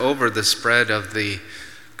Over the spread of the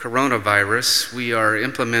coronavirus, we are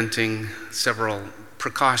implementing several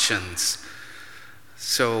precautions.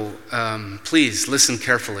 So please listen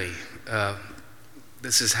carefully.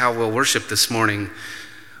 This is how we'll worship this morning.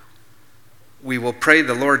 We will pray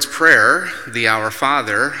the Lord's Prayer, the Our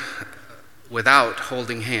Father, without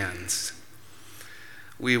holding hands.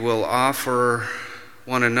 We will offer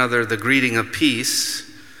one another the greeting of peace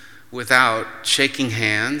without shaking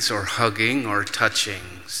hands or hugging or touching.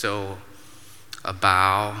 So a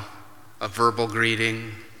bow, a verbal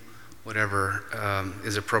greeting, whatever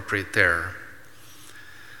is appropriate there.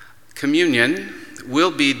 Communion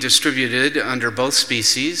will be distributed under both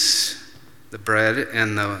species, the bread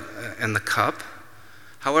and the cup.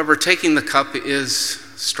 However, taking the cup is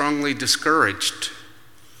strongly discouraged.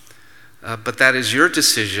 But that is your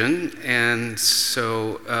decision, and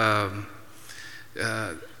so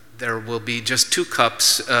there will be just 2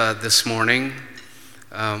 cups this morning,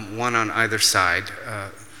 one on either side.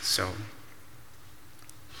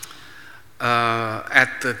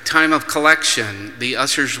 At the time of collection, the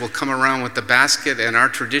ushers will come around with the basket, and our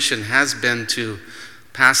tradition has been to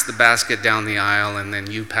pass the basket down the aisle, and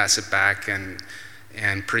then you pass it back, and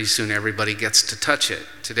pretty soon everybody gets to touch it.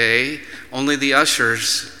 Today, only the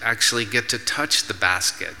ushers actually get to touch the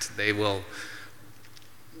basket. They will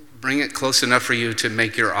bring it close enough for you to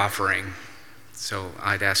make your offering. So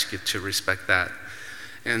I'd ask you to respect that.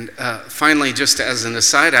 And finally, just as an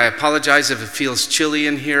aside, I apologize if it feels chilly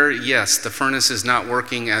in here. Yes, the furnace is not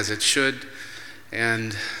working as it should.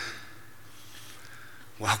 And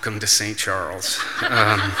welcome to St. Charles.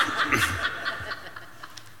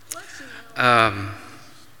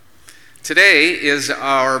 Today is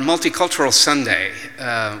our Multicultural Sunday.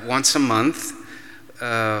 Once a month,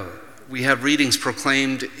 we have readings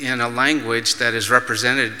proclaimed in a language that is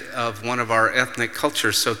representative of one of our ethnic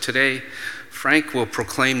cultures. So today, Frank will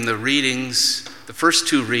proclaim the readings, the first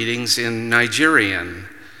 2 readings in Nigerian.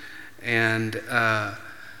 And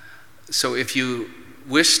so if you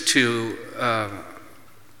wish to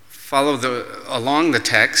follow along the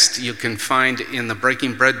text, you can find in the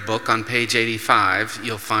Breaking Bread book on page 85,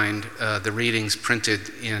 you'll find the readings printed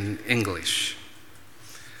in English.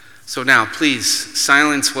 So now, please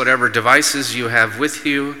silence whatever devices you have with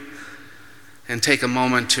you and take a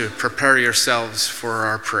moment to prepare yourselves for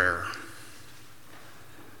our prayer.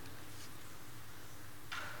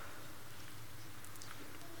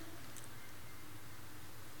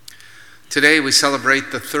 Today we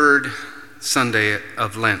celebrate the 3rd Sunday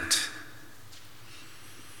of Lent.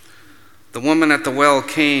 The woman at the well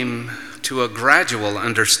came to a gradual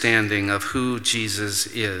understanding of who Jesus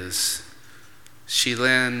is. She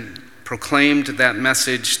then proclaimed that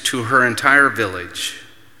message to her entire village.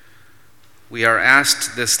 We are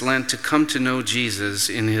asked this Lent to come to know Jesus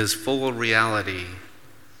in his full reality.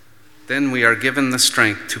 Then we are given the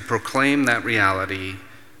strength to proclaim that reality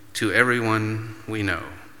to everyone we know.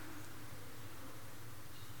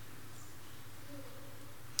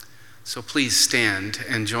 So please stand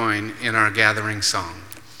and join in our gathering song.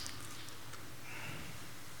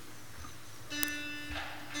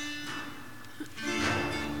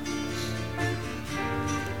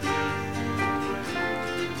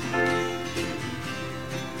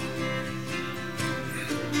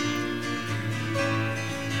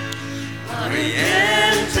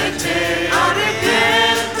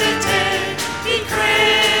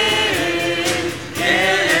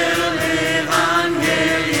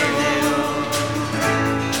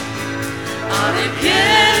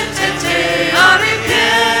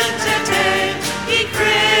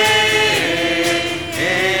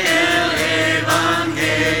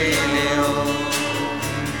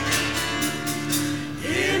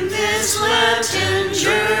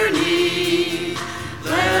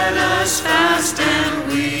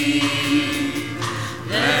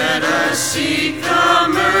 Seek the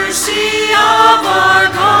mercy of our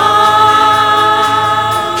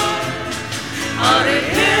God.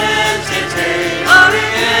 Arrepentete,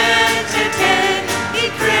 arrepentete, y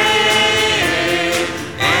cree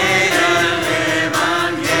en el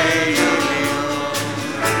Evangelio.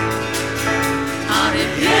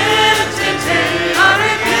 Arrepentete,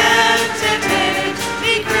 arrepentete, y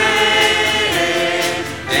cree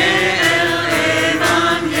en el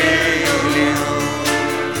Evangelio.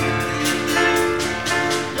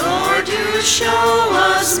 Show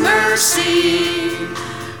us mercy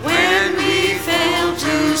when we fail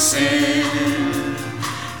to sin.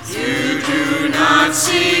 You do not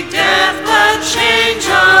seek death, but change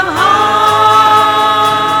of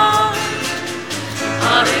heart.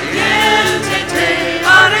 Arrepentete,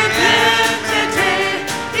 arrepentete,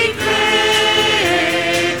 y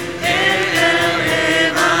cree en el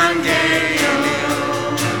Evangelio.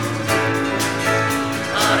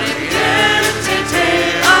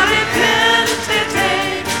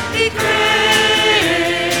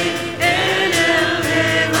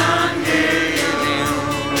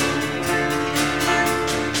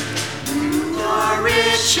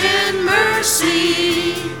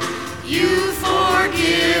 mercy, you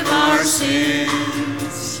forgive our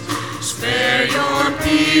sins. Spare your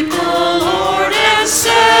people, Lord, and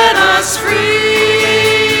set us free.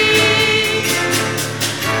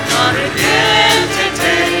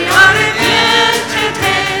 Arrepiéntete,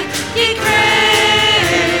 arrepiéntete y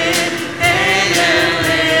cree en el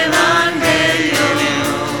Evangelio.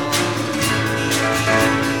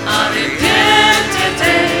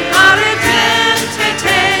 Arrepiéntete,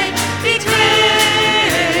 arrepiéntete y cree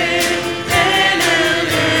en el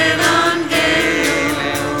Evangelio.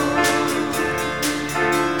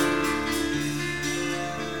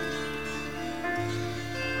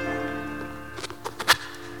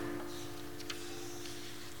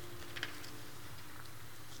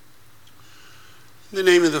 In the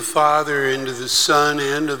name of the Father, and of the Son,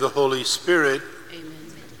 and of the Holy Spirit, Amen.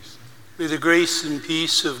 may the grace and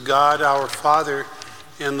peace of God our Father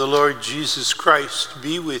and the Lord Jesus Christ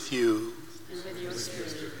be with you. And with your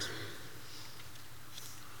spirit.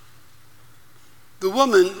 The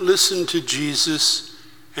woman listened to Jesus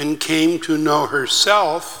and came to know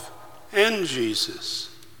herself and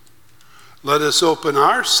Jesus. Let us open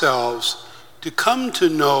ourselves to come to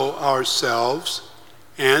know ourselves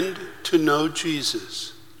and to know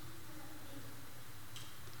Jesus.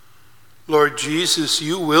 Lord Jesus,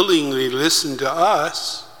 you willingly listen to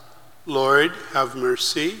us. Lord, have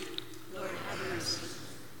mercy. Lord, have mercy.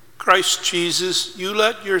 Christ Jesus, you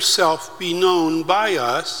let yourself be known by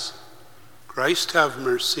us. Christ, have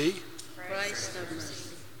mercy. Christ, have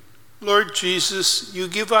mercy. Lord Jesus, you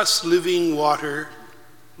give us living water.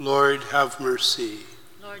 Lord, have mercy.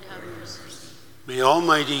 Lord, have mercy. May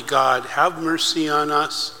Almighty God have mercy on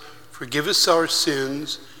us, forgive us our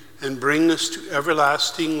sins, and bring us to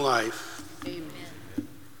everlasting life. Amen.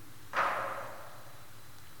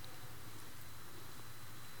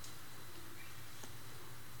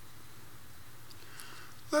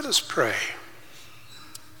 Let us pray.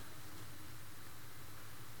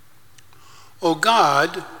 O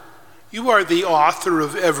God, you are the author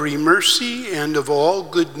of every mercy and of all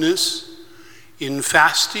goodness. In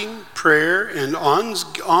fasting, prayer, and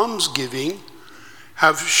almsgiving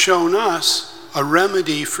have shown us a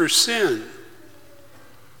remedy for sin.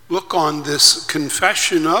 Look on this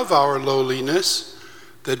confession of our lowliness,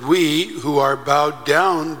 that we, who are bowed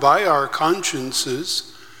down by our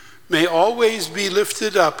consciences, may always be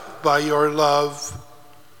lifted up by your love.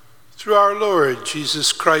 Through our Lord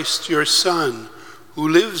Jesus Christ, your Son, who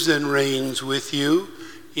lives and reigns with you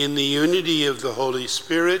in the unity of the Holy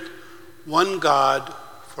Spirit, one God,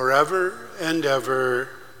 forever and ever.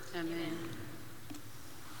 Amen.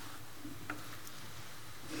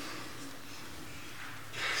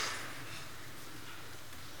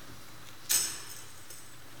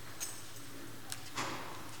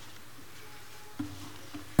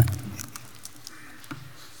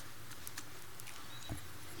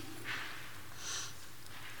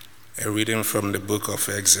 A reading from the book of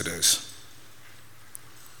Exodus.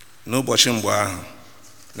 N'ụbọchị mgbe ahụ,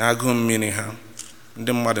 n'agụ mmiri ha,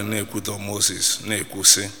 ndị mmadụ na-ekwutọ Moses na-ekwu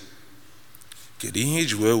sị, kedu ihe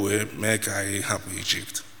iji wee mee ka anyị hapụ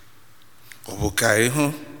Ijipt? Ọ bụ ka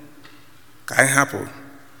anyị hapụ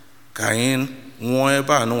ka anyị nwụọ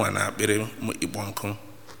ebe a nụnwa na akpịrị ịkpọ nkụ,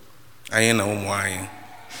 anyị na ụmụ anyị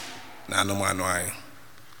na anụmanụ anyị.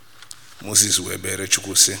 Moses wee bere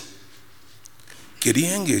Chukwu sị, kedu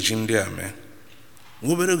ihe m ga-eji ndị a mee?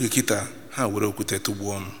 Nwa obere oge kịta ha were okwute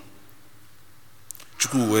tụgbuo m.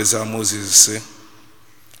 Chukwu wee zaa Moses sị,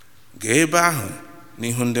 gaa ebe ahụ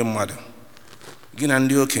n'ihu ndị mmadụ, gị na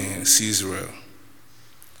ndị okenye si Izrel.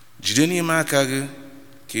 Jide n'ime aka gị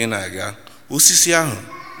ka ị na-aga osisi ahụ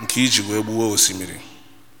nke iji wee gbuo osimiri.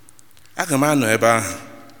 Aga m anọ ebe ahụ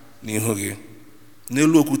n'ihu gị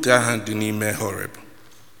n'elu okwute ahụ dị n'ime Horeb.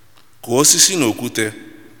 Ka osisi na okwute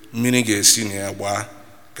mmiri ga-esi na ya gbaa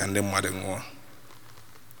ka ndị mmadụ ṅụọ.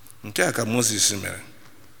 Nke a ka Moses mere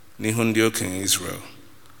n'ihu ndị okenye Izrel.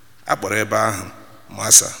 A kpọrọ ebe ahụ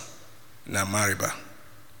Masa na Mariba,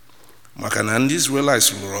 maka na ndị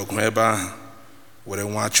Izrelites lụrụ ọgụ ebe ahụ were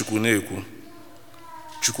nwa Chukwu na-ekwu,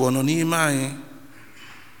 Chukwu ọ nọ n'ime anyị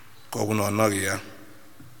ka ọ bụ na ọ nọghị ya?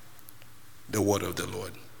 The word of the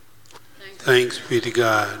Lord. Thanks be to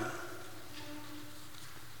God.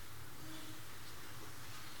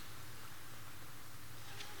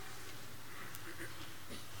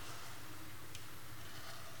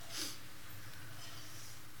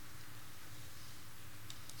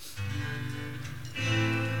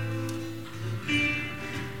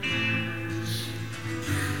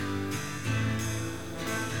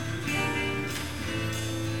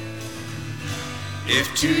 If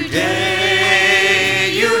today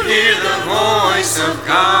you hear the voice of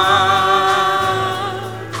God.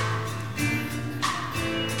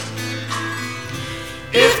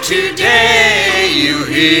 If today you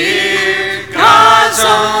hear God's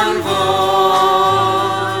own voice,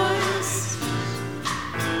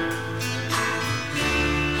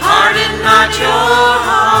 harden not your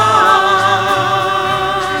heart,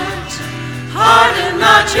 harden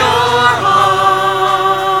not your heart,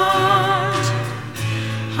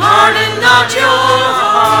 harden not your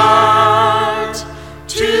heart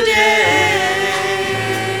today.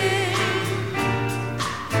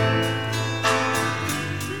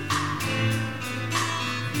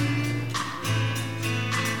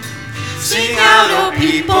 Sing out, O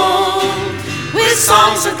people, with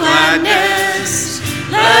songs of gladness.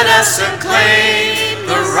 Let us acclaim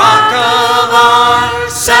the rock of our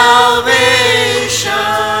salvation.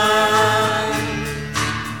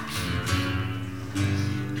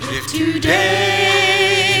 If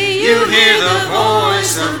today you hear the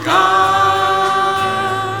voice of God,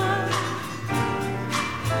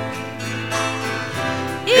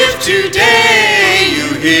 if today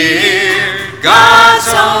you hear God's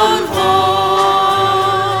own voice,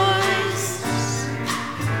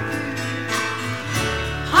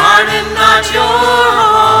 harden not your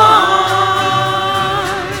heart,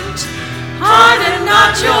 harden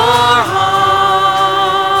not your heart,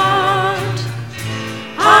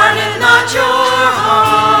 harden not your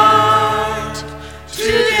heart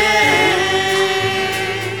today.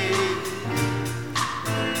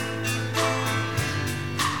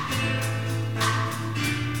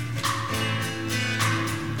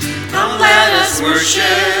 Come, let us worship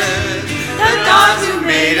the God who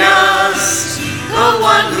made us, the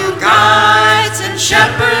one who guides and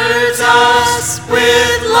shepherds us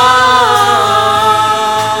with love.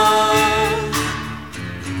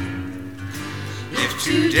 If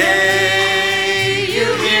today you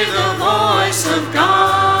hear the voice of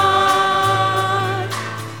God,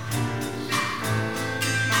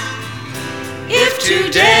 if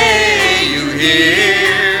today you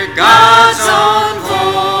hear God's own voice,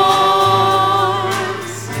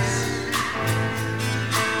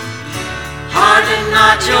 harden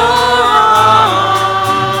not your heart,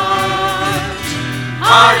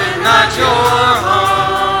 harden not your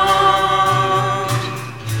heart,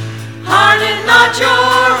 harden not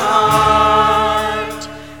your heart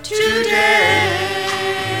today.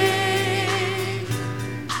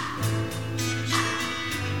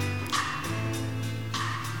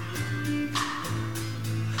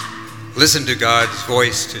 Listen to God's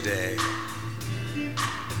voice today.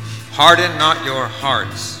 Harden not your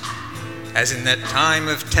hearts, as in that time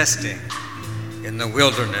of testing in the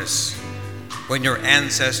wilderness when your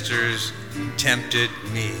ancestors tempted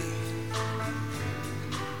me.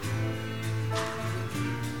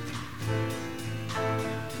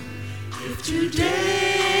 If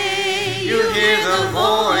today you hear the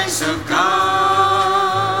voice of God,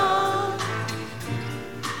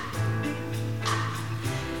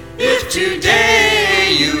 if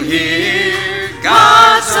today you hear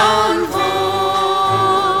God's own voice,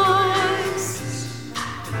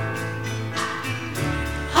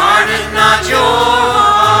 harden not your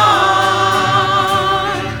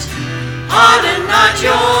heart, harden not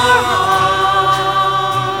your heart,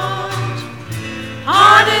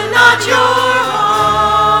 harden not your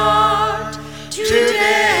heart today,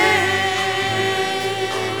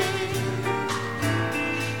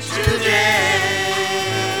 today,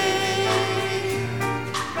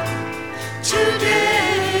 today.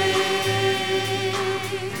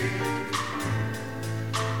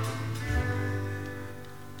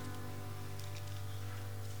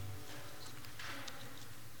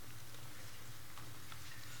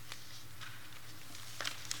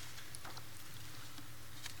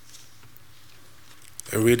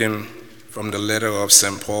 A reading from the letter of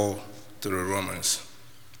St. Paul to the Romans.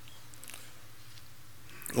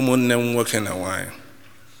 Ụmụnne m nwoke na nwanyị,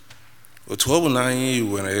 otu ọ bụ na anyị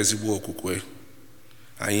nwere ezigbo okwukwe,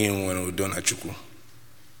 anyị nwere udo na Chukwu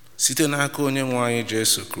site n'aka onye nwe anyị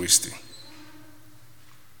Jesu Kristi.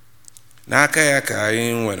 N'aka ya ka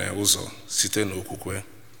anyị nwere ụzọ site n'okwukwe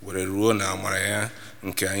were ruo na amara ya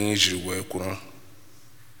nke anyị jiri wee kwuru,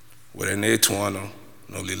 were na-etu ọnụ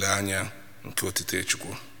n'olileanya nke otite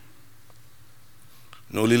Chukwu.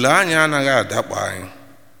 N'olileanya anaghị adakpọ anyị,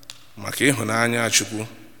 maka ịhụnanya Chukwu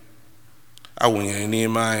awụnyere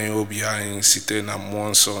n'ime anyị obi anyị site na mmụọ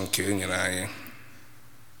nsọ nke e nyere anyị.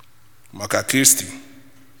 Maka Kristi,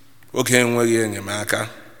 oge enweghị enyemaka,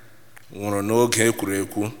 nwụrụ n'oge ekwuru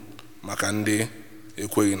ekwu maka ndị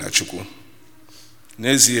ekweghị na Chukwu.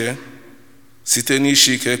 N'ezie, site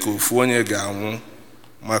n'isi ike ka ofu onye ga-anwụ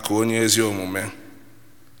maka onye ezi omume,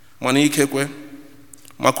 mana ikekwe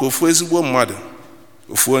maka ofu ezigbo mmadụ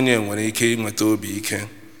ofu onye nwere ike inweta obi ike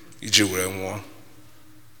iji were nwụọ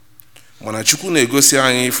mana Chukwu na-egosi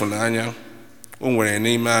anyị ịfụnanya o nwere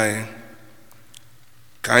n'ime anyị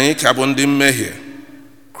ka anyị ka bụ ndị mmehie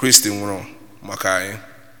Kristi nwụrụ maka anyị.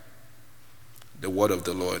 The word of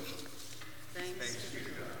the Lord. Thanks to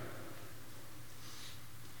God.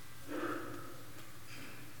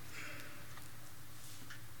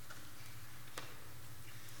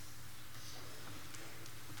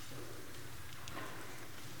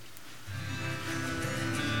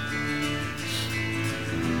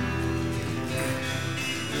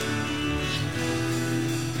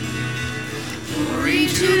 Glory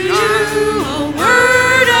to you, O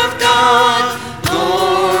Word of God,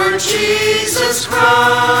 Lord Jesus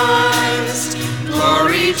Christ.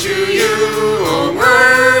 Glory to you, O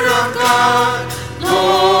Word of God,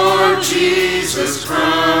 Lord Jesus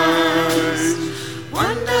Christ.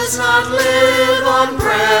 One does not live on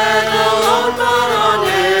bread alone, but on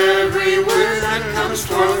every word that comes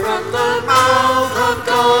forth from the mouth of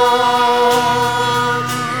God.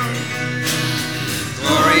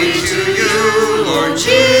 Glory to you, Lord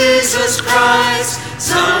Jesus Christ,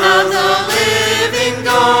 Son of the living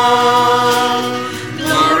God.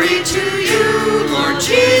 Glory to you, Lord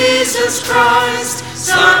Jesus Christ,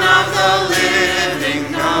 Son of the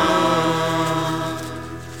living God.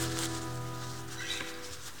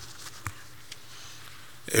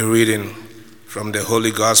 A reading from the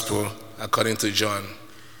Holy Gospel according to John.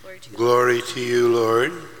 Glory to you,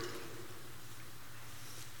 Lord.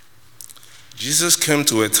 Jesus came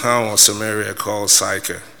to a town of Samaria called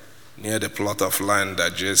Sychar, near the plot of land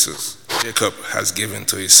that Jacob has given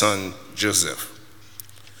to his son Joseph.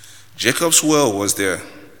 Jacob's well was there.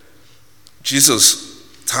 Jesus,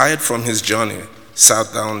 tired from his journey,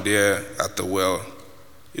 sat down there at the well.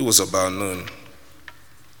 It was about noon.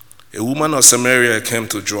 A woman of Samaria came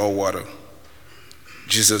to draw water.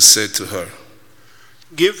 Jesus said to her,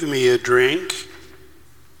 "Give me a drink."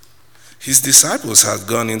 His disciples had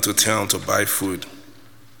gone into town to buy food.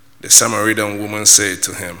 The Samaritan woman said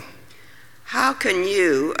to him, "How can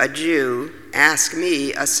you, a Jew, ask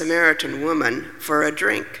me, a Samaritan woman, for a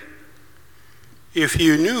drink?" If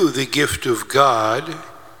you knew the gift of God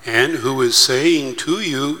and who is saying to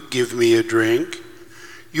you, "Give me a drink,"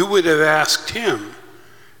 you would have asked him,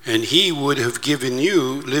 and he would have given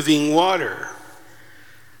you living water.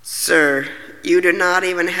 Sir, you do not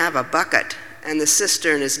even have a bucket, and the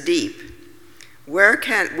cistern is deep. Where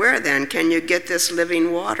then can you get this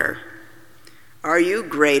living water? Are you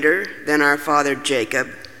greater than our father Jacob,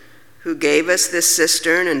 who gave us this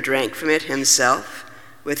cistern and drank from it himself,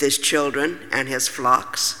 with his children and his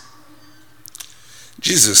flocks?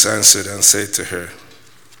 Jesus answered and said to her,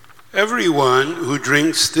 Everyone who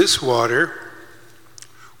drinks this water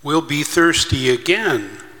will be thirsty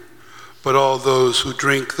again, but all those who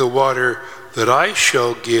drink the water that I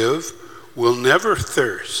shall give will never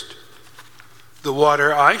thirst. The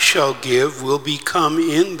water I shall give will become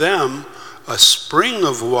in them a spring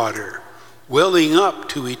of water, welling up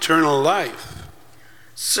to eternal life.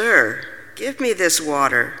 Sir, give me this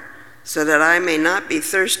water, so that I may not be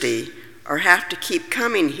thirsty or have to keep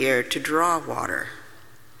coming here to draw water.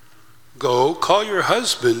 Go, call your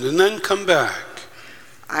husband, and then come back.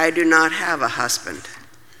 I do not have a husband.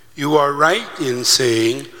 You are right in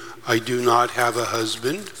saying, I do not have a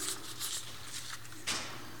husband.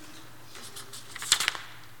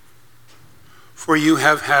 For you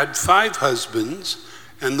have had 5 husbands,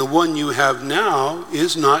 and the one you have now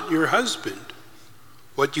is not your husband.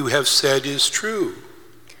 What you have said is true.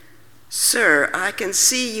 Sir, I can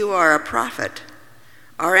see you are a prophet.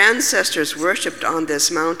 Our ancestors worshipped on this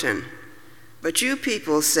mountain, but you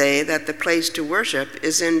people say that the place to worship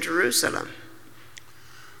is in Jerusalem.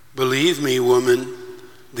 Believe me, woman,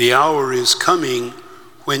 the hour is coming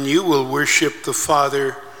when you will worship the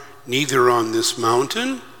Father neither on this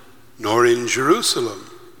mountain nor in Jerusalem.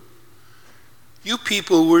 You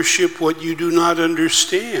people worship what you do not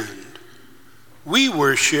understand. We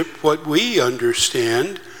worship what we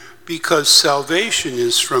understand because salvation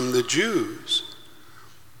is from the Jews.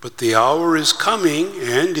 But the hour is coming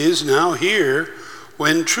and is now here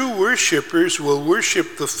when true worshipers will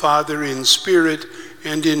worship the Father in spirit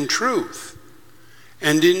and in truth.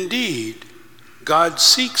 And indeed, God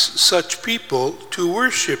seeks such people to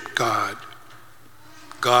worship God.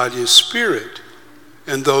 God is spirit,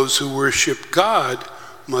 and those who worship God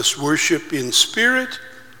must worship in spirit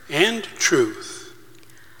and truth.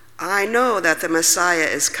 I know that the Messiah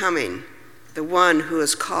is coming, the one who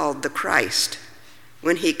is called the Christ.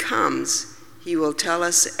 When he comes, he will tell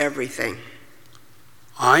us everything.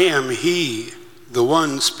 I am he, the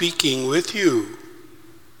one speaking with you."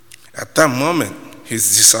 At that moment,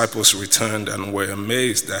 his disciples returned and were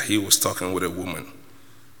amazed that he was talking with a woman.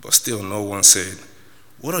 But still no one said,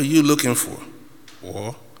 "What are you looking for?"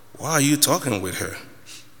 Or, "Why are you talking with her?"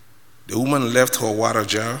 The woman left her water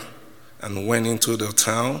jar and went into the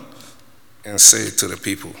town and said to the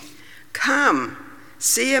people, "Come,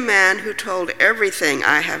 see a man who told everything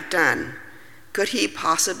I have done. Could he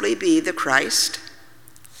possibly be the Christ?"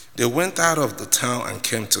 They went out of the town and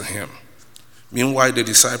came to him. Meanwhile, the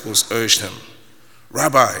disciples urged him,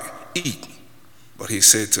 "Rabbi, eat." But he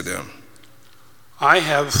said to them, "I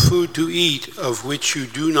have food to eat of which you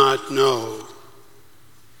do not know."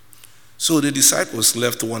 So the disciples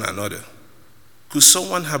left one another. Could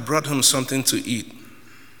someone have brought him something to eat?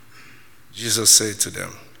 Jesus said to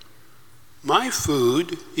them, "My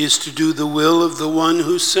food is to do the will of the one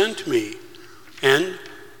who sent me and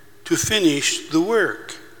to finish the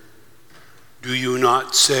work. Do you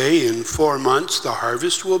not say in 4 months the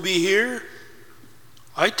harvest will be here?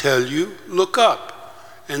 I tell you, look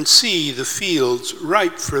up and see the fields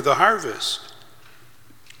ripe for the harvest.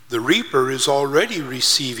 The reaper is already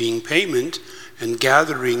receiving payment and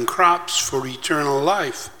gathering crops for eternal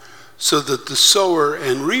life, so that the sower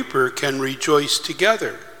and reaper can rejoice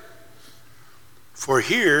together. For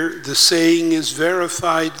here the saying is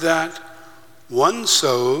verified that one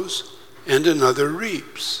sows and another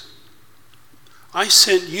reaps. I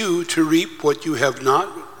sent you to reap what you have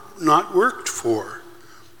not worked for.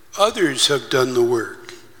 Others have done the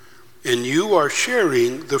work, and you are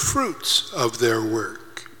sharing the fruits of their work."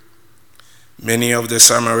 Many of the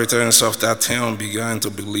Samaritans of that town began to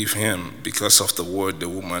believe him because of the word the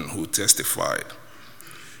woman who testified,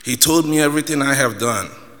 "He told me everything I have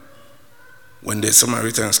done." When the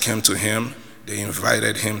Samaritans came to him, they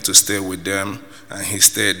invited him to stay with them, and he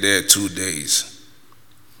stayed there 2 days.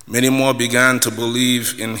 Many more began to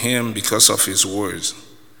believe in him because of his words,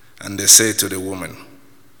 and they said to the woman,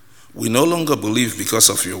 "We no longer believe because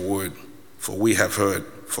of your word, for we have heard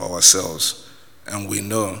for ourselves, and we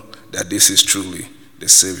know that this is truly the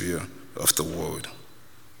Savior of the world."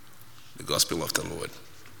 The Gospel of the Lord.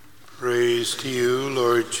 Praise to you,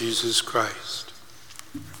 Lord Jesus Christ.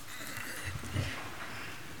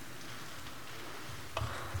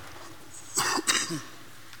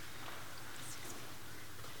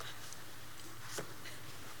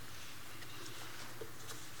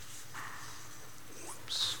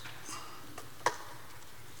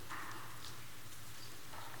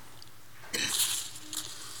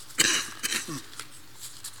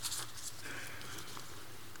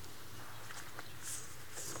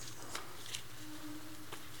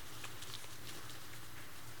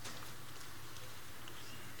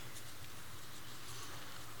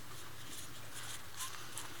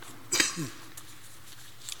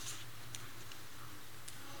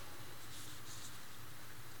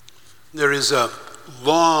 There is a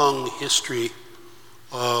long history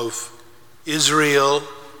of Israel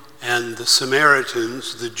and the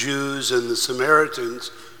Samaritans, the Jews and the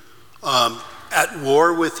Samaritans, at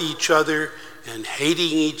war with each other and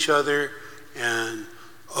hating each other and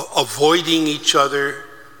avoiding each other.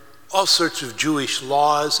 All sorts of Jewish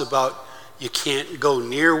laws about you can't go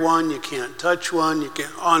near one, you can't touch one, you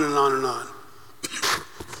can't, on and on and on.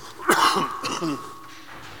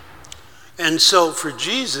 And so for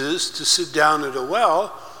Jesus to sit down at a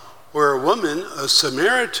well where a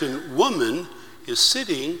Samaritan woman is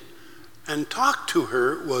sitting and talk to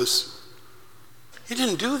her he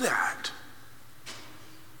didn't do that.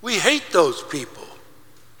 We hate those people.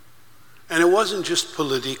 And it wasn't just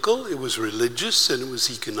political, it was religious and it was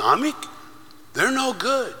economic. They're no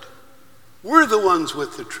good. We're the ones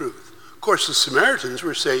with the truth. Of course, the Samaritans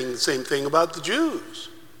were saying the same thing about the Jews.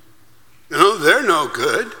 They're no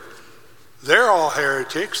good. They're all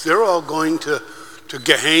heretics. They're all going to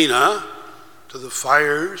Gehenna, to the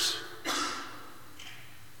fires.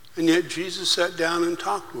 And yet Jesus sat down and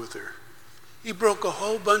talked with her. He broke a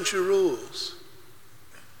whole bunch of rules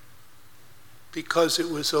because it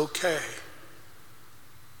was okay.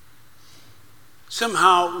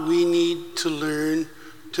 Somehow we need to learn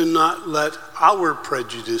to not let our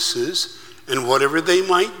prejudices, and whatever they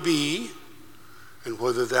might be, and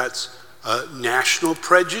whether that's national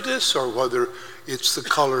prejudice, or whether it's the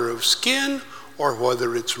color of skin, or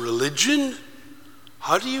whether it's religion.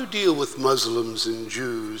 How do you deal with Muslims and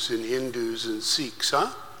Jews and Hindus and Sikhs,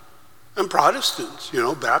 huh? And Protestants,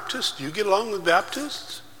 Baptists. Do you get along with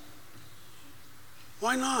Baptists?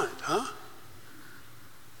 Why not, huh?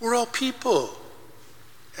 We're all people.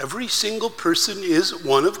 Every single person is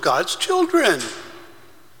one of God's children.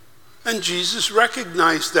 And Jesus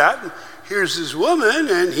recognized that. Here's this woman,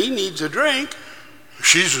 and he needs a drink.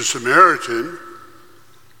 She's a Samaritan.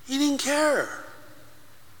 He didn't care.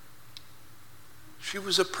 She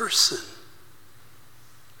was a person.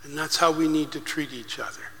 And that's how we need to treat each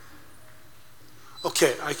other.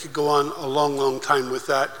 Okay, I could go on a long, long time with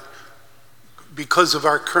that. Because of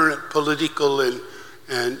our current political and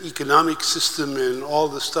economic system and all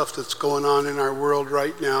the stuff that's going on in our world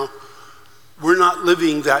right now, we're not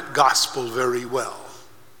living that gospel very well.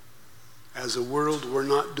 As a world, we're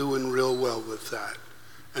not doing real well with that,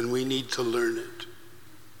 and we need to learn it.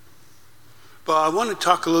 But I want to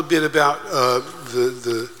talk a little bit about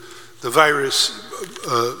the virus.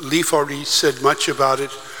 Leif already said much about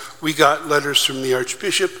it. We got letters from the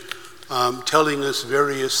Archbishop telling us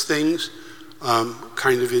various things,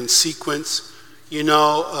 kind of in sequence. You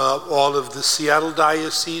know, all of the Seattle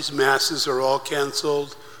diocese masses are all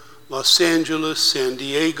canceled. Los Angeles, San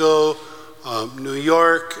Diego, New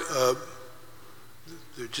York,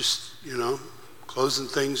 they're just, closing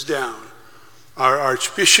things down. Our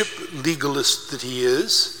Archbishop, legalist that he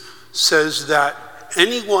is, says that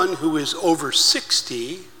anyone who is over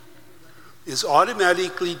 60 is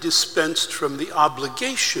automatically dispensed from the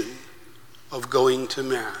obligation of going to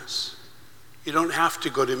Mass. You don't have to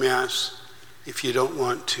go to Mass if you don't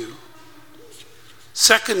want to.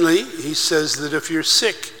 Secondly, he says that if you're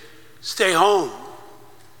sick, stay home.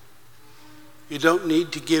 You don't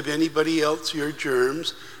need to give anybody else your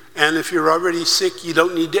germs. And if you're already sick, you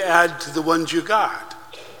don't need to add to the ones you got.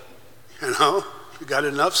 If you got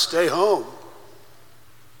enough, stay home.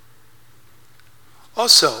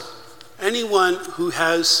 Also, anyone who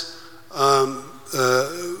has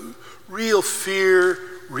real fear,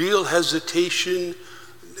 real hesitation,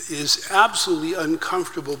 is absolutely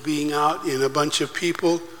uncomfortable being out in a bunch of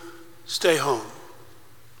people, stay home.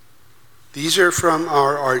 These are from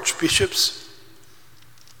our archbishops,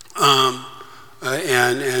 and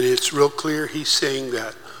it's real clear he's saying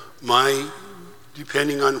that.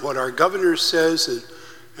 Depending on what our governor says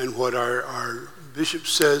and what our bishop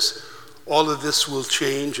says, all of this will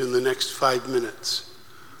change in the next 5 minutes.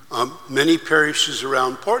 Many parishes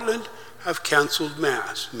around Portland have canceled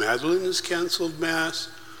Mass. Magdalene has canceled Mass.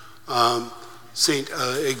 St.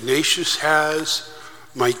 Ignatius has.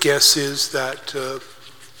 My guess is that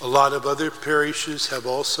a lot of other parishes have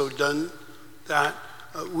also done that.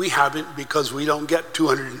 We haven't because we don't get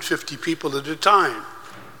 250 people at a time.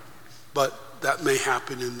 But that may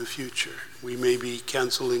happen in the future. We may be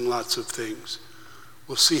canceling lots of things.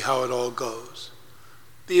 We'll see how it all goes.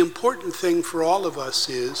 The important thing for all of us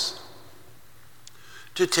is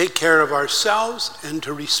to take care of ourselves and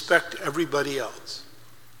to respect everybody else.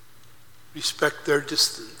 Respect their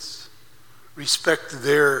distance. Respect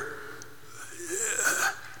their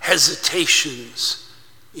hesitations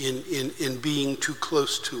in being too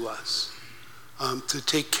close to us. To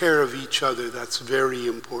take care of each other, that's very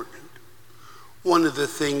important. One of the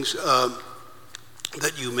things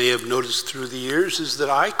that you may have noticed through the years is that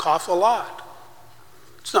I cough a lot.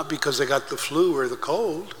 It's not because I got the flu or the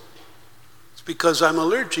cold. It's because I'm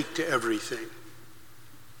allergic to everything.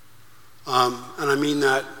 And I mean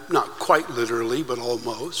that not quite literally, but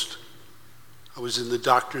almost. I was in the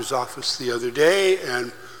doctor's office the other day,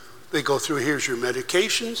 and they go through, here's your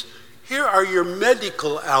medications. Here are your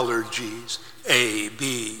medical allergies. A,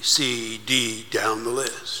 B, C, D, down the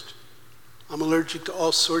list. I'm allergic to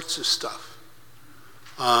all sorts of stuff.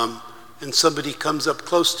 And somebody comes up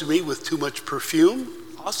close to me with too much perfume,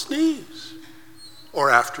 I'll sneeze or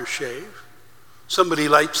aftershave. Somebody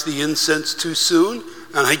lights the incense too soon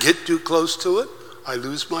and I get too close to it, I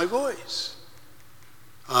lose my voice.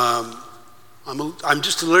 I'm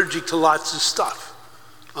just allergic to lots of stuff.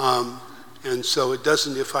 And so it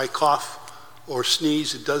doesn't, if I cough or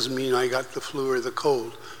sneeze, it doesn't mean I got the flu or the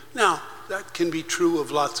cold. Now, that can be true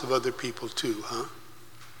of lots of other people too, huh?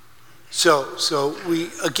 So we,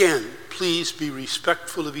 again, please be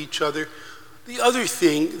respectful of each other. The other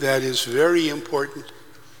thing that is very important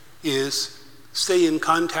is stay in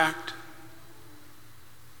contact.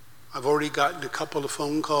 I've already gotten a couple of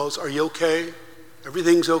phone calls. Are you okay?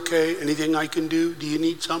 Everything's okay? Anything I can do? Do you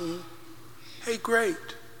need something? Hey, great.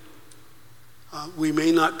 We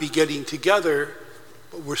may not be getting together,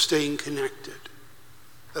 but we're staying connected.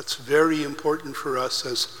 That's very important for us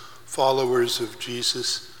as followers of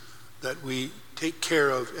Jesus, that we take care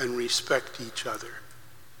of and respect each other.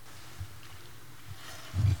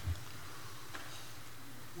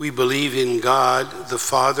 We believe in God, the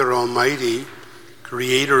Father Almighty,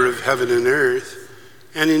 creator of heaven and earth,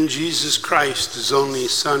 and in Jesus Christ, his only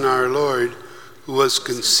Son, our Lord, who was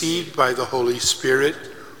conceived by the Holy Spirit,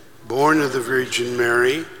 born of the Virgin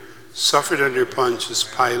Mary, suffered under Pontius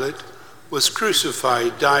Pilate, was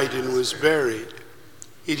crucified, died, and was buried.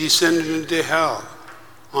 He descended into hell.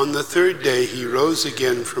 On the third day he rose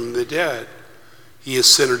again from the dead. He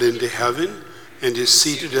ascended into heaven and is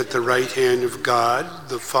seated at the right hand of God,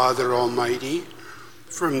 the Father Almighty.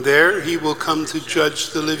 From there he will come to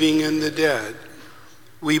judge the living and the dead.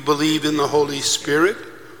 We believe in the Holy Spirit,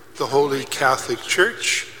 the Holy Catholic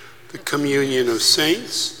Church, the communion of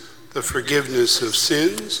saints, the forgiveness of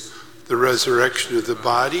sins, the resurrection of the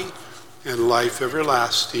body, and life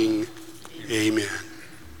everlasting. Amen.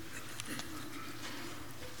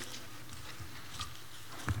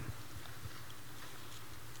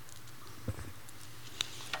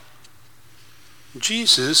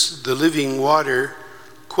 Jesus, the living water,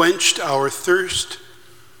 quenched our thirst,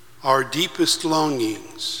 our deepest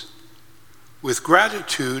longings. With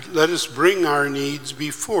gratitude, let us bring our needs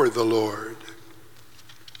before the Lord.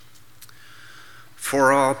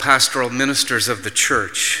 For all pastoral ministers of the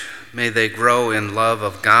Church, may they grow in love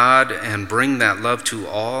of God and bring that love to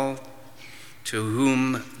all to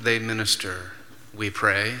whom they minister, we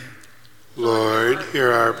pray. Lord,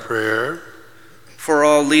 hear our prayer. For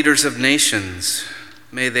all leaders of nations,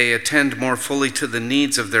 may they attend more fully to the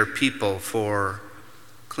needs of their people for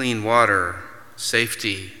clean water,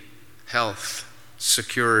 safety, health,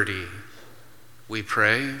 security, we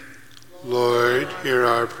pray. Lord, hear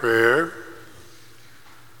our prayer.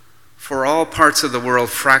 For all parts of the world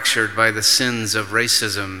fractured by the sins of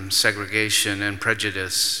racism, segregation, and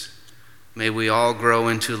prejudice, may we all grow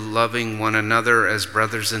into loving one another as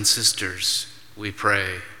brothers and sisters, we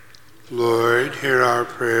pray. Lord, hear our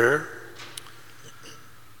prayer.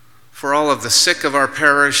 For all of the sick of our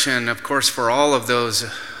parish, and of course for all of those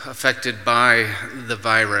affected by the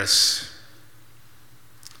virus,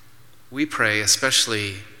 we pray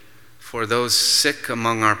especially for those sick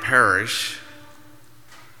among our parish,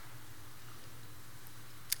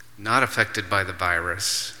 not affected by the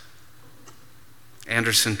virus.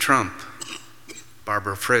 Anderson Trump,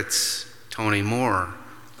 Barbara Fritz, Tony Moore,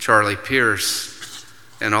 Charlie Pierce,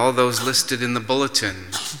 and all those listed in the bulletin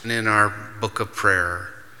and in our book of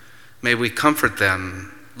prayer. May we comfort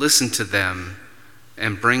them, listen to them,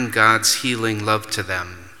 and bring God's healing love to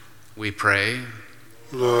them, we pray.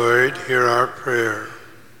 Lord, hear our prayer.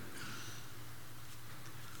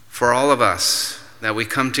 For all of us, that we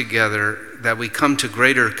come together, that we come to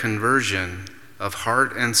greater conversion of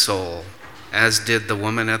heart and soul, as did the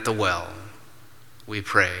woman at the well, we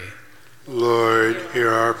pray. Lord,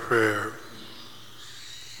 hear our prayer.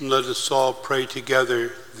 Let us all pray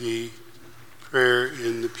together the prayer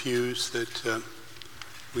in the pews that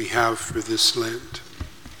we have for this Lent.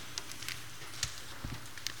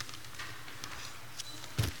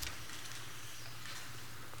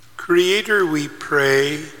 Creator, we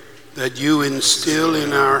pray that you instill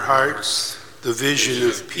in our hearts the vision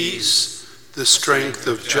of peace, the strength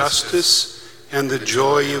of justice, and the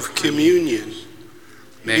joy of communion.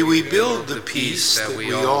 May we build the peace that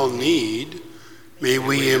we all need. May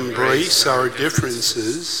we embrace our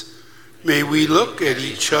differences. May we look at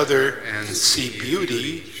each other and see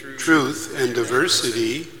beauty, truth, and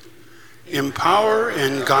diversity. Empower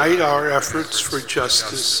and guide our efforts for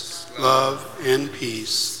justice, love, and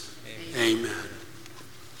peace. Amen.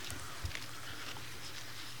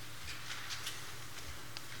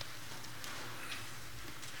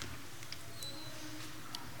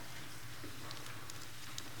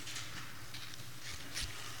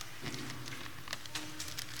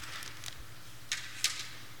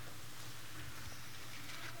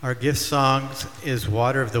 Our gift song is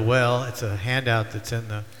Water of the Well. It's a handout that's in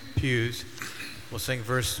the pews. We'll sing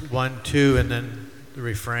verse 1, 2, and then the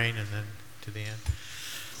refrain, and then to the end.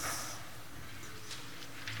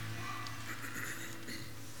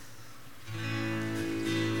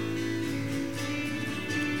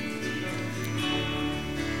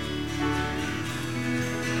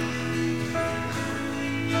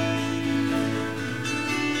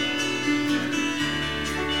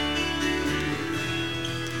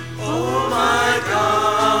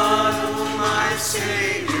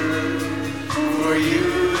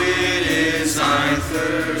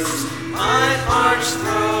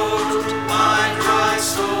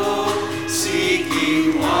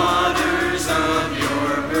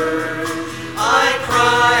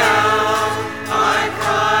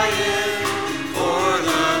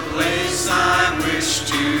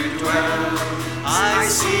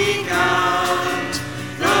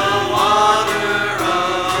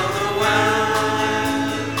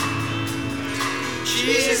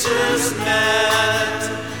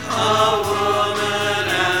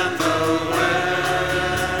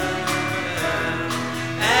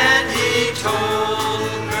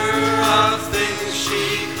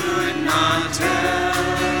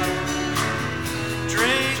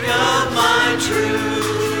 Drink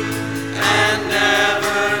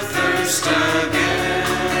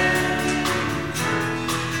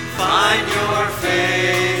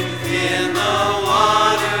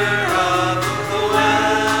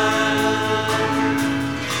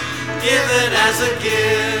as a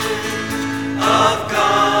gift of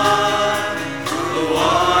God, the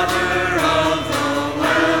water of the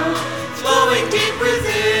well, flowing deep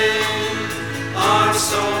within our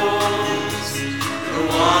souls. The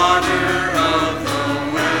water of the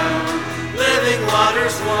well, living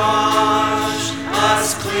waters wash us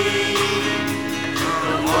clean.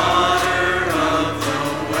 The water of the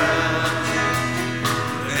well,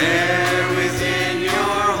 there within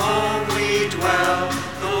your home we dwell.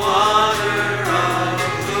 The water of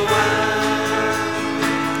the well.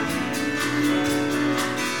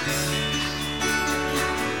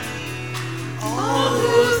 All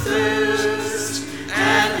who thirst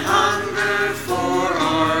and hunger for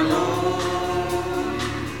our Lord,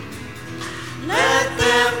 let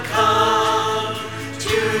them come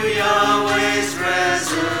to Yahweh's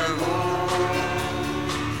reservoir.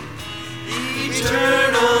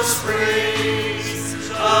 Eternal springs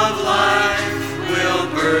of life will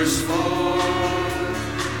burst forth.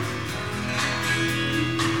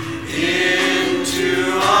 Into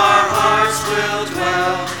our hearts will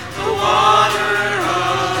dwell the water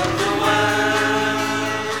of the well,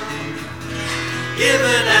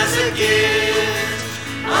 given as a gift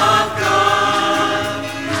of God.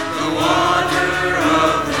 The water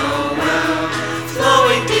of the well,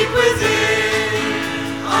 flowing deep within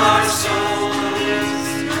our souls.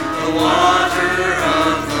 The water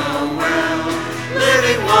of the well,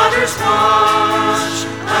 living waters wash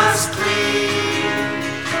us clean.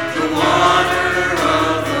 The water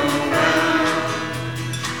of the well,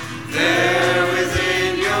 there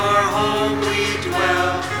within your home we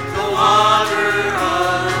dwell. The water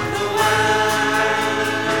of the well.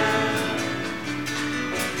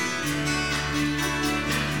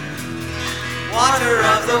 Water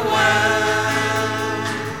of the well.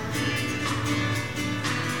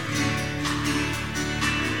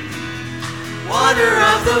 Water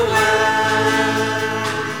of the well.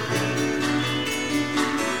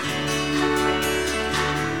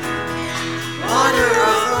 Water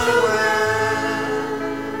of the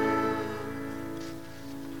well.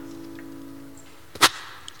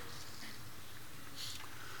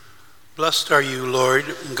 Blessed are you, Lord,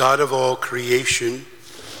 God of all creation.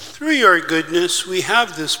 Through your goodness, we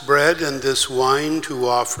have this bread and this wine to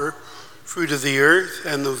offer, fruit of the earth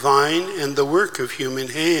and the vine and the work of human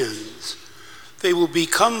hands. They will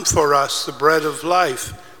become for us the bread of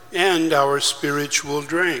life and our spiritual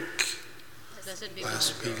drink.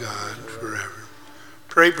 Blessed be God forever.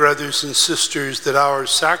 Pray, brothers and sisters, that our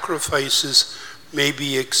sacrifices may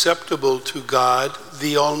be acceptable to God,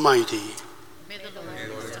 the Almighty. May the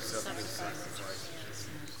Lord accept the sacrifices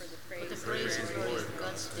for the praise and glory of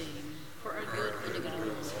God's name, for our good and the good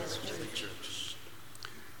of His church.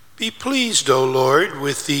 Be pleased, O Lord,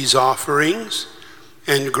 with these offerings,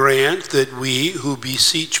 and grant that we who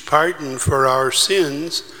beseech pardon for our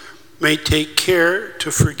sins may take care to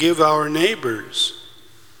forgive our neighbors.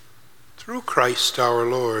 Through Christ our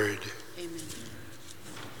Lord. Amen.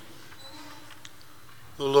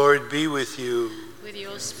 The Lord be with you. With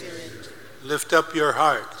your spirit, Lift up your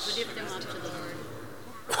hearts. we lift them up to the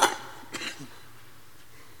Lord.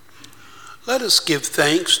 Let us give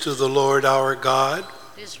thanks to the Lord our God.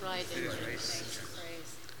 It is right and just.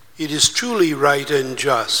 Praise. It is truly right and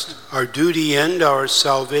just, our duty and our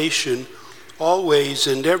salvation, always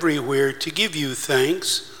and everywhere to give you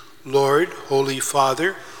thanks, Lord, Holy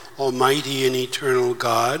Father, Almighty and eternal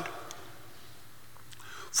God.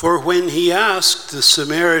 For when he asked the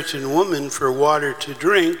Samaritan woman for water to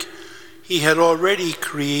drink, he had already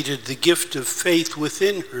created the gift of faith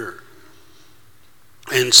within her.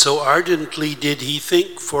 And so ardently did he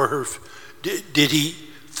thirst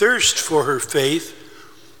for her faith,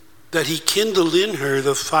 that he kindled in her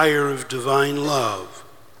the fire of divine love.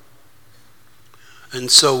 And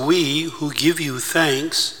so we, who give you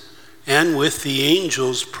thanks, and with the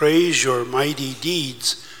angels praise your mighty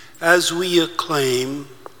deeds, as we acclaim,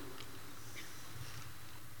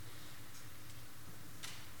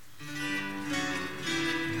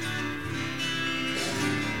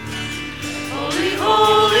 Holy,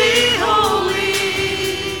 holy, holy,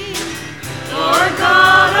 Lord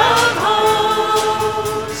God of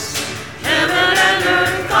hosts, heaven and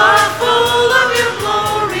earth are full of your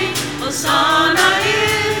glory. Hosanna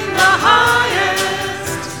in the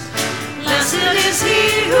highest. Blessed is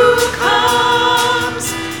he who comes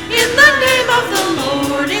in the name of the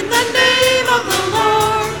Lord.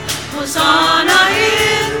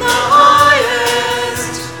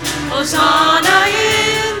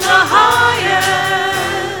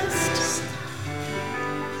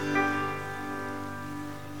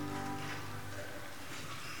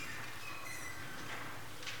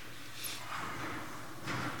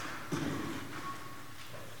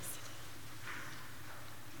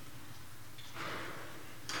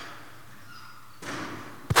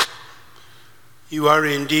 You are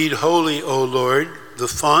indeed holy, O Lord, the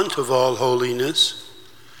font of all holiness.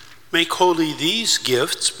 Make holy these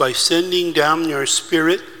gifts by sending down your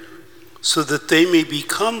Spirit, so that they may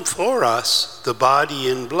become for us the body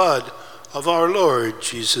and blood of our Lord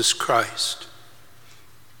Jesus Christ.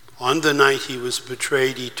 On the night he was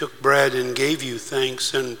betrayed, he took bread and gave you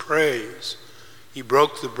thanks and praise. He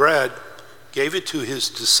broke the bread, gave it to his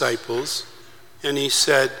disciples, and he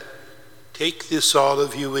said, "Take this, all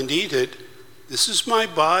of you, and eat it. This is my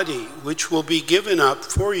body, which will be given up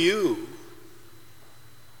for you."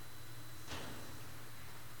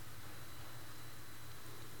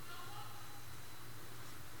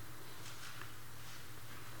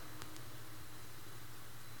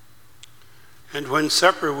 And when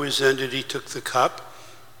supper was ended, he took the cup.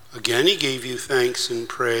 Again he gave you thanks and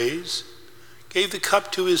praise, gave the cup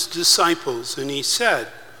to his disciples, and he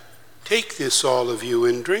said, "Take this, all of you,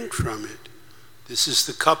 and drink from it. This is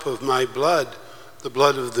the cup of my blood, the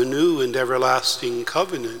blood of the new and everlasting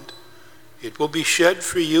covenant. It will be shed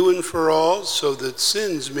for you and for all, so that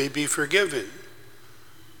sins may be forgiven.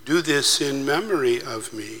 Do this in memory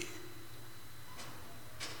of me."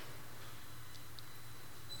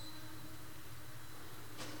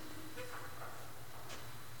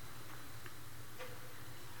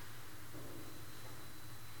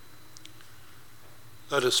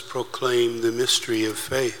 Let us proclaim the mystery of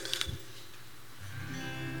faith.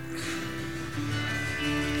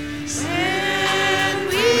 When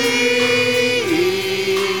we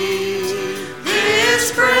eat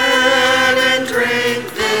this bread and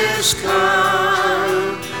drink this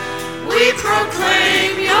cup, we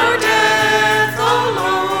proclaim your death, O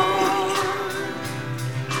Lord,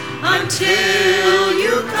 until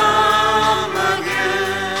you come again.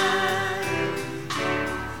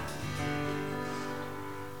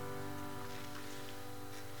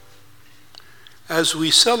 As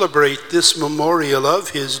we celebrate this memorial of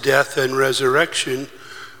his death and resurrection,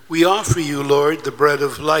 we offer you, Lord, the bread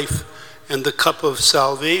of life and the cup of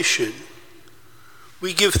salvation.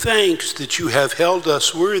 We give thanks that you have held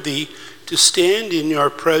us worthy to stand in your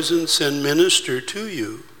presence and minister to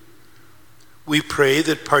you. We pray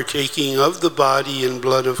that partaking of the body and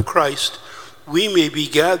blood of Christ, we may be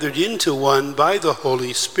gathered into one by the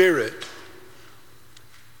Holy Spirit.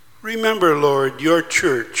 Remember, Lord, your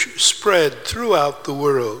church spread throughout the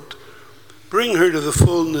world. Bring her to the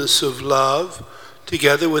fullness of love,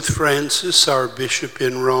 together with Francis, our bishop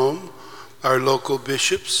in Rome, our local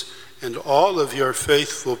bishops, and all of your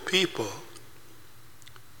faithful people.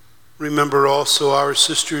 Remember also our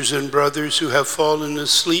sisters and brothers who have fallen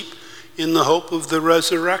asleep in the hope of the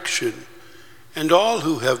resurrection, and all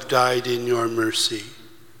who have died in your mercy.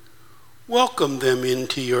 Welcome them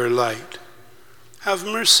into your light. Have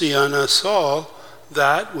mercy on us all,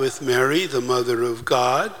 that with Mary, the Mother of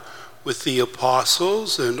God, with the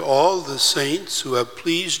apostles and all the saints who have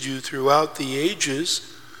pleased you throughout the ages,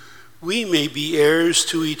 we may be heirs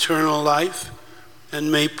to eternal life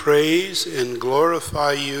and may praise and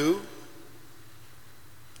glorify you.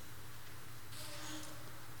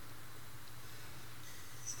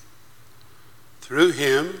 Through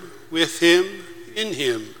him, with him, in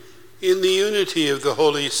the unity of the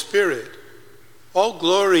Holy Spirit, all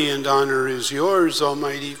glory and honor is yours,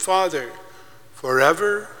 Almighty Father,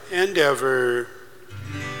 forever and ever.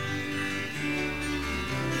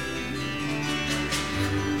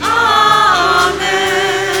 Amen.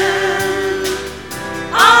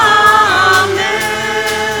 Amen.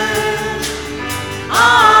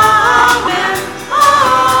 Amen.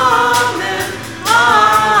 Amen.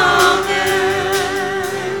 Amen.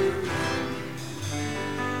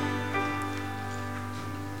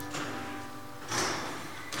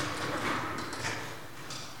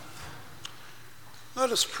 Let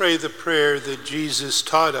us pray the prayer that Jesus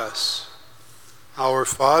taught us. Our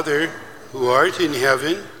Father, who art in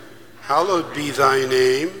heaven, hallowed be thy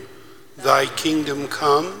name. Thy kingdom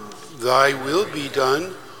come, thy will be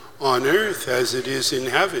done, on earth as it is in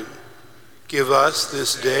heaven. Give us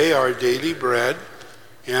this day our daily bread,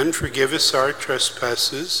 and forgive us our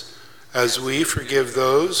trespasses, as we forgive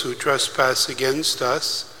those who trespass against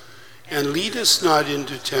us. And lead us not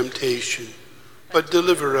into temptation, but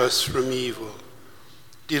deliver us from evil.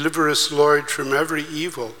 Deliver us, Lord, from every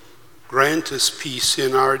evil. Grant us peace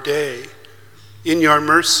in our day. In your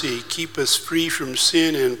mercy, keep us free from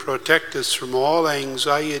sin and protect us from all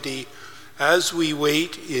anxiety as we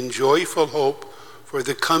wait in joyful hope for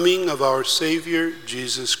the coming of our Savior,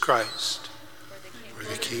 Jesus Christ. For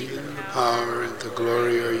the kingdom, the power, and the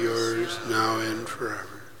glory are yours, now and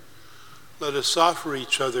forever. Let us offer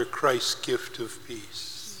each other Christ's gift of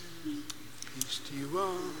peace. Peace to you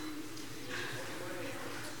all.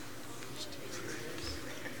 Peace to you.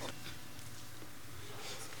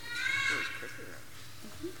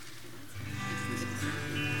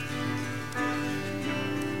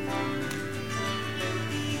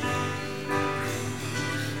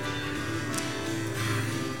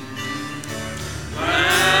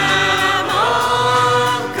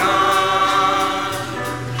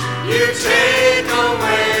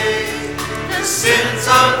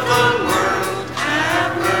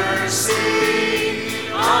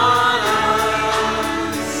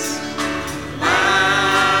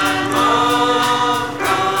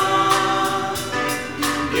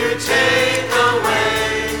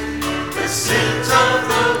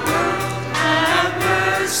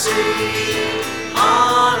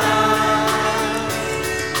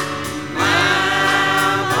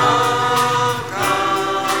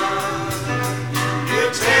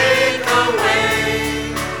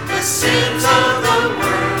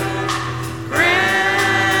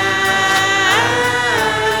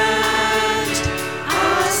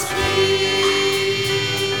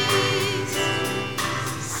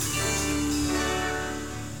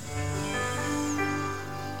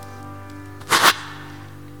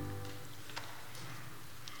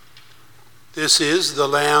 This is the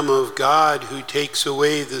Lamb of God who takes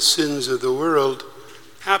away the sins of the world.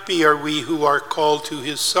 Happy are we who are called to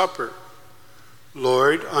his supper.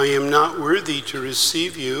 Lord, I am not worthy to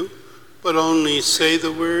receive you, but only say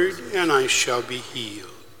the word, and I shall be healed.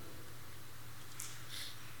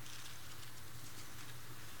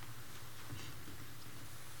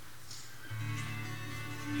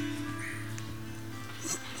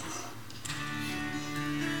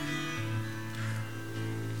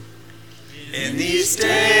 In these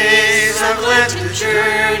days of Lenten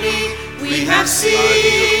journey, we have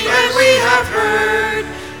seen and we have heard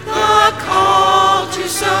the call to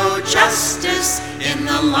sow justice in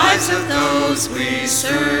the lives of those we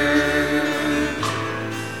serve.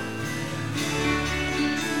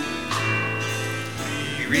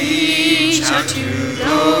 We reach out to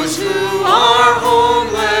those who are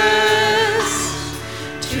homeless,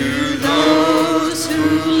 to those who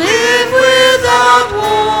live without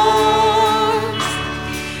warmth.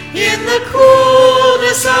 In the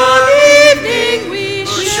coolness of evening, we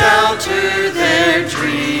shelter their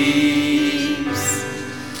dreams.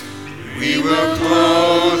 We will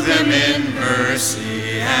clothe them in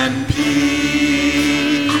mercy and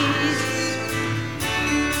peace.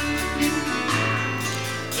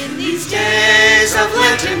 In these days of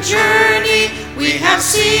Lenten journey, we have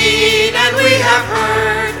seen and we have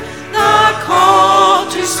heard the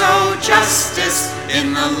call to sow justice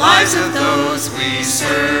in the lives of those we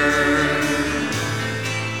serve.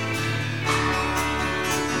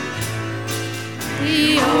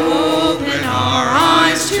 We open our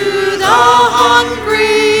eyes to the hungry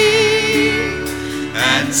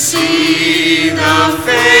and see the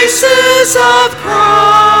faces of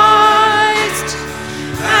Christ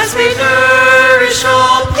as we nourish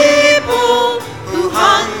all people who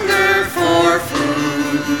hunger for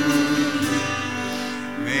food.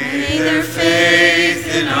 May their faith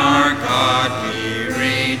in our God be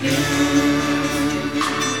renewed.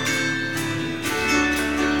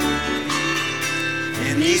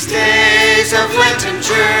 In these days of Lenten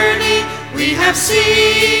journey, we have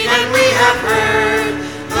seen and we have heard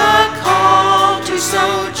the call to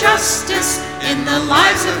sow justice in the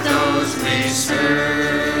lives of those we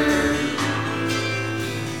serve.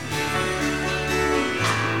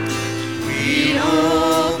 We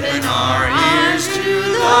open our ears to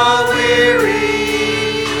the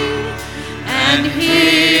weary and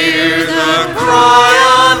hear the cry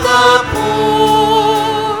of the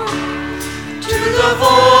poor, to the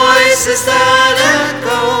voices that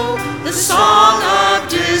echo the song of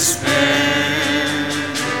despair.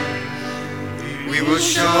 We will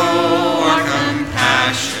show our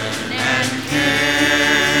compassion and care.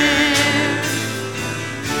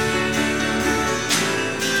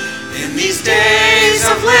 In these days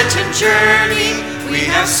of Lenten journey, we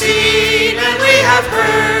have seen and we have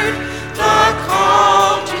heard the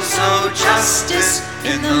call to sow justice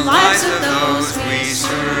in the lives of those we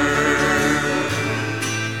serve.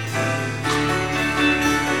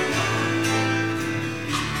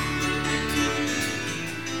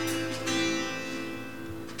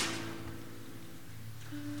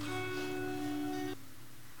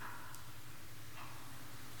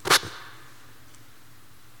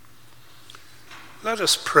 Let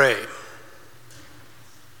us pray.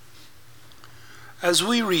 As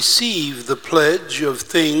we receive the pledge of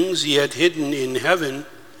things yet hidden in heaven,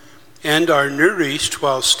 and are nourished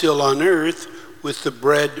while still on earth with the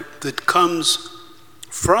bread that comes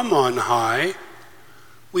from on high,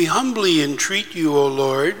 we humbly entreat you, O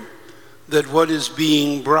Lord, that what is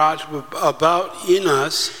being brought about in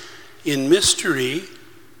us in mystery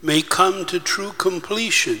may come to true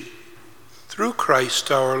completion through Christ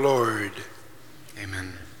our Lord.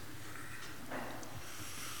 Amen.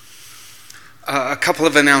 A couple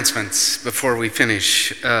of announcements before we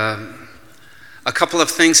finish. A couple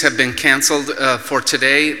of things have been canceled for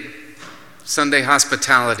today. Sunday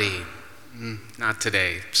hospitality, not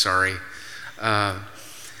today, sorry.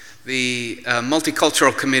 The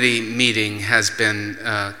Multicultural Committee meeting has been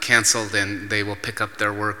canceled, and they will pick up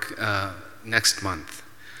their work next month.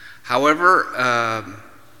 However,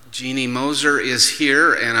 Jeannie Moser is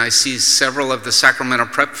here, and I see several of the Sacramento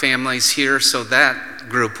Prep families here, so that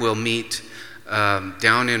group will meet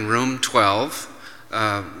down in room 12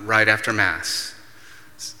 right after Mass.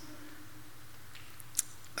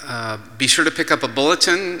 Be sure to pick up a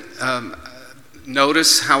bulletin.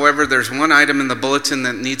 Notice, however, there's one item in the bulletin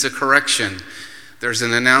that needs a correction. There's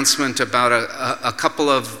an announcement about a couple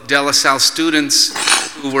of De La Salle students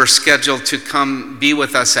who were scheduled to come be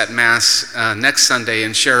with us at Mass next Sunday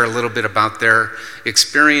and share a little bit about their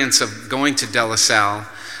experience of going to De La Salle,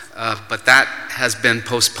 but that has been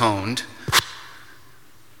postponed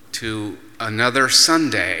to another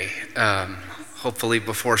Sunday, hopefully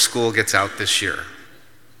before school gets out this year.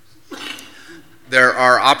 There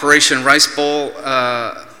are Operation Rice Bowl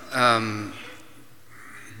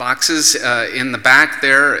boxes in the back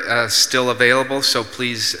there still available, so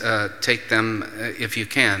please take them if you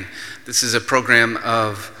can. This is a program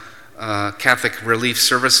of Catholic Relief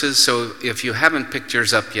Services, so if you haven't picked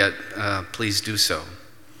yours up yet, please do so.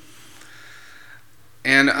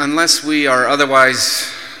 And unless we are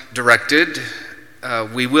otherwise directed,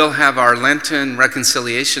 we will have our Lenten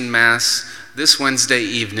Reconciliation Mass this Wednesday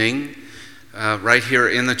evening right here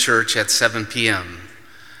in the church at 7 p.m.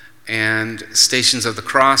 And Stations of the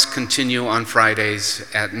Cross continue on Fridays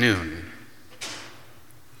at noon.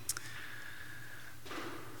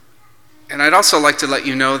 And I'd also like to let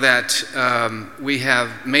you know that we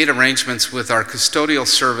have made arrangements with our custodial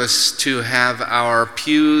service to have our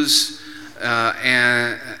pews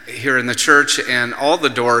here in the church and all the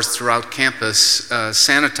doors throughout campus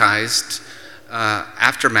sanitized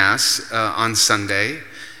after Mass on Sunday.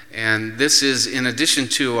 And this is in addition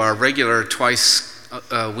to our regular twice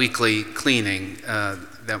weekly cleaning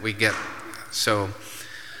that we get. So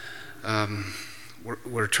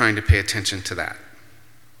we're trying to pay attention to that.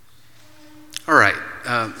 All right,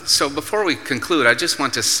 so before we conclude, I just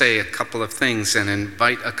want to say a couple of things and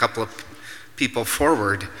invite a couple of people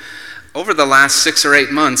forward. Over the last 6 or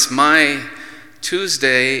 8 months, my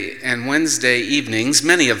Tuesday and Wednesday evenings,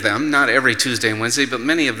 many of them, not every Tuesday and Wednesday, but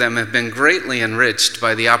many of them have been greatly enriched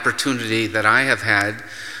by the opportunity that I have had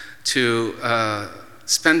to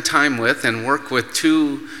spend time with and work with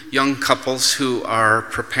 2 young couples who are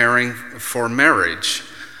preparing for marriage.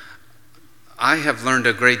 I have learned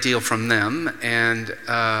a great deal from them, and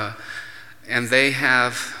they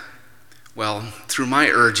have, well, through my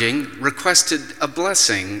urging, requested a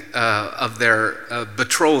blessing of their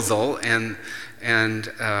betrothal and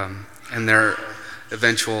their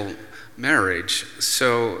eventual marriage.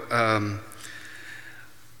 So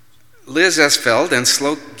Liz Esfeld and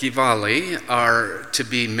Sloak Givali are to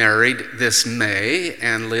be married this May,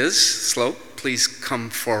 and Liz, Sloak, please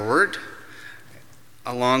come forward,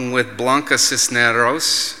 along with Blanca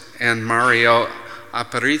Cisneros and Mario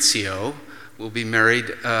Aparicio, will be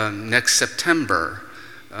married next September.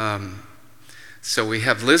 So we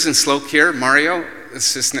have Liz and Sloak here. Mario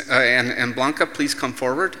and Blanca, please come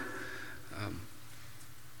forward.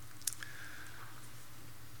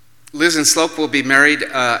 Liz and Sloak will be married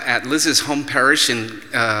at Liz's home parish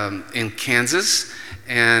in Kansas,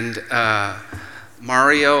 and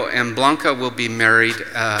Mario and Blanca will be married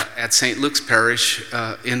at St. Luke's Parish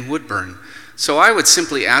in Woodburn. So I would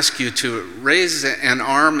simply ask you to raise an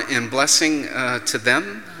arm in blessing to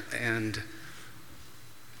them. And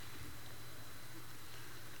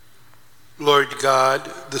Lord God,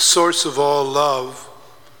 the source of all love,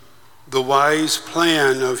 the wise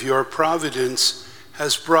plan of your providence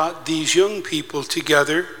has brought these young people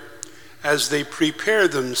together as they prepare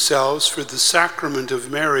themselves for the sacrament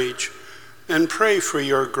of marriage and pray for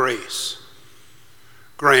your grace.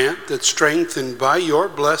 Grant that, strengthened by your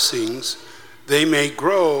blessings, they may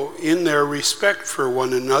grow in their respect for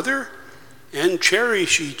one another and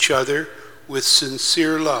cherish each other with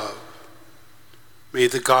sincere love. May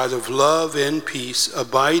the God of love and peace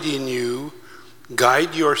abide in you,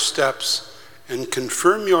 guide your steps, and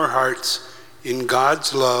confirm your hearts in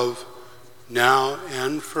God's love, now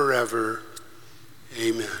and forever.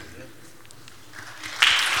 Amen.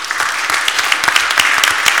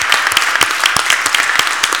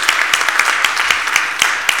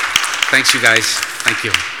 thanks, you guys. Thank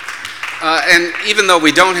you. And even though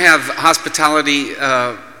we don't have hospitality,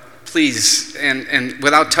 please, and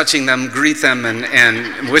without touching them, greet them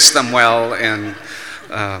and wish them well and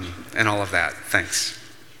all of that. Thanks.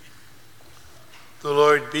 The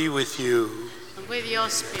Lord be with you. And with your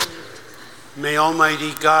spirit. May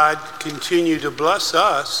Almighty God continue to bless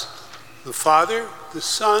us, the Father, the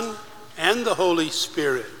Son, and the Holy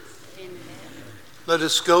Spirit. Amen. Let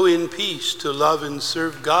us go in peace to love and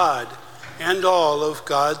serve God and all of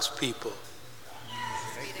God's people.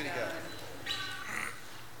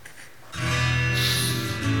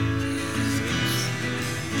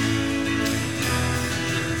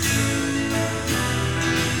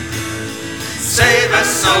 Save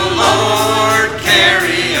us, O Lord,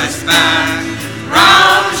 carry us back,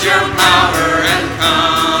 rouse your power and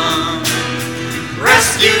come.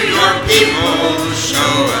 Rescue your people,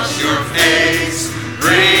 show us your face,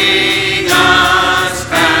 bring us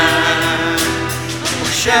back. O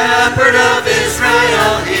Shepherd of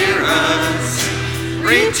Israel, hear us,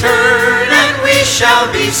 return and we shall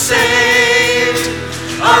be saved.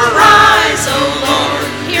 Arise, O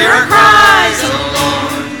Lord, hear our cries, O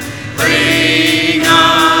Lord, bring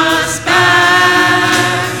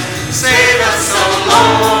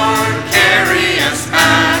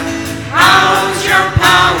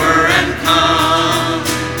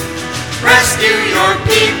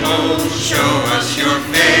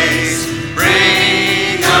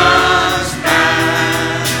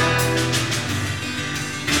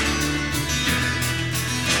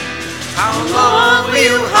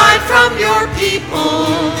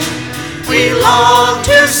long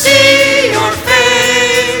to see your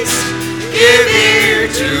face. Give ear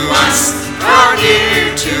to us, draw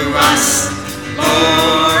near to us,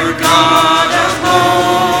 Lord God of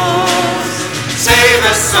hosts. Save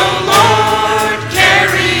us, O Lord,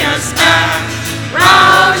 carry us back,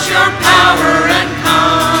 rouse your power and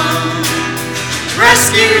come.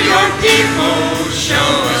 Rescue your people,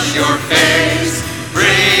 show us your face,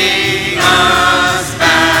 bring